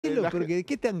Porque,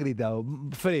 ¿qué te han gritado?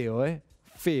 Feo, ¿eh?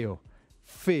 Feo,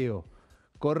 feo.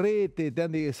 Correte, te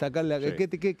han de sacar la... Sí.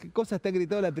 ¿Qué cosas te han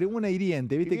gritado la tribuna?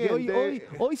 Hiriente, ¿viste? Hiriente. Que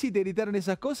hoy si te gritaron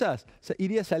esas cosas,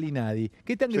 iría Salinadi.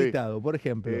 ¿Qué te han gritado, por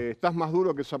ejemplo? Estás más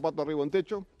duro que zapato arriba en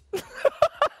techo.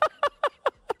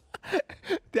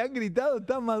 ¿Te han gritado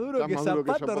estás más duro que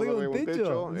zapato arriba de un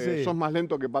techo? Sí. Sos más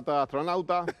lento que patada de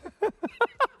astronauta.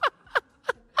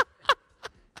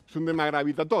 Es un tema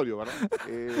gravitatorio, ¿verdad?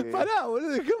 Pará, boludo,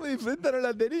 déjame diferente, no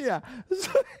la tenía.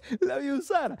 La voy a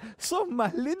usar. Sos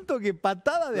más lento que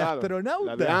patada de astronauta.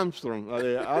 La de Armstrong, la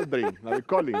de Aldrin, la de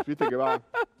Collins, viste que va...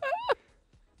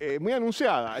 muy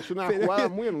anunciada, es una jugada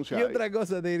muy anunciada. ¿Qué otra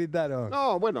cosa te gritaron?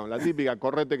 No, bueno, la típica,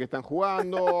 correte que están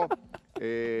jugando,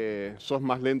 sos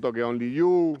más lento que Only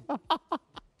You,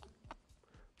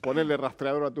 ponerle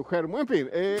rastreador a tu germo, en fin,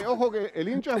 ojo que el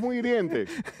hincha es muy hiriente,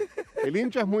 el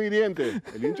hincha es muy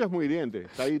hiriente,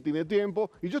 está ahí, tiene tiempo,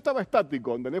 y yo estaba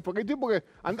estático, ¿entendés? Porque hay tiempo que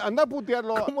anda a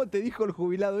putearlo. ¿Cómo te dijo el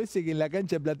jubilado ese que en la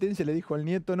cancha de Platense le dijo al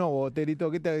nieto, no, o te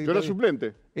gritó? ¿Qué te gritó? Yo era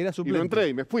suplente. Era suplente. Y no entré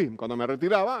y me fui. Cuando me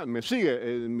retiraba, me sigue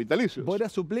el vitalicio. ¿Vos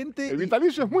eras suplente? El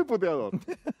vitalicio es muy puteador.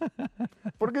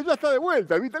 Porque ya está de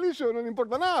vuelta. El vitalicio no le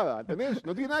importa nada, ¿entendés?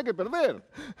 No tiene nada que perder.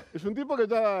 Es un tipo que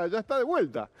ya está de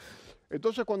vuelta.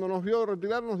 Entonces, cuando nos vio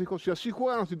retirar, nos dijo, si así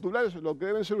juegan los titulares, lo que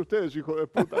deben ser ustedes, hijo de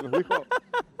puta. Nos dijo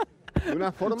de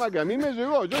una forma que a mí me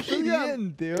llegó. Yo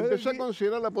empecé a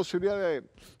considerar la posibilidad de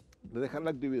dejar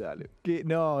la actividad.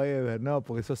 No, Eber, no,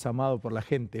 porque sos amado por la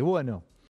gente. Bueno.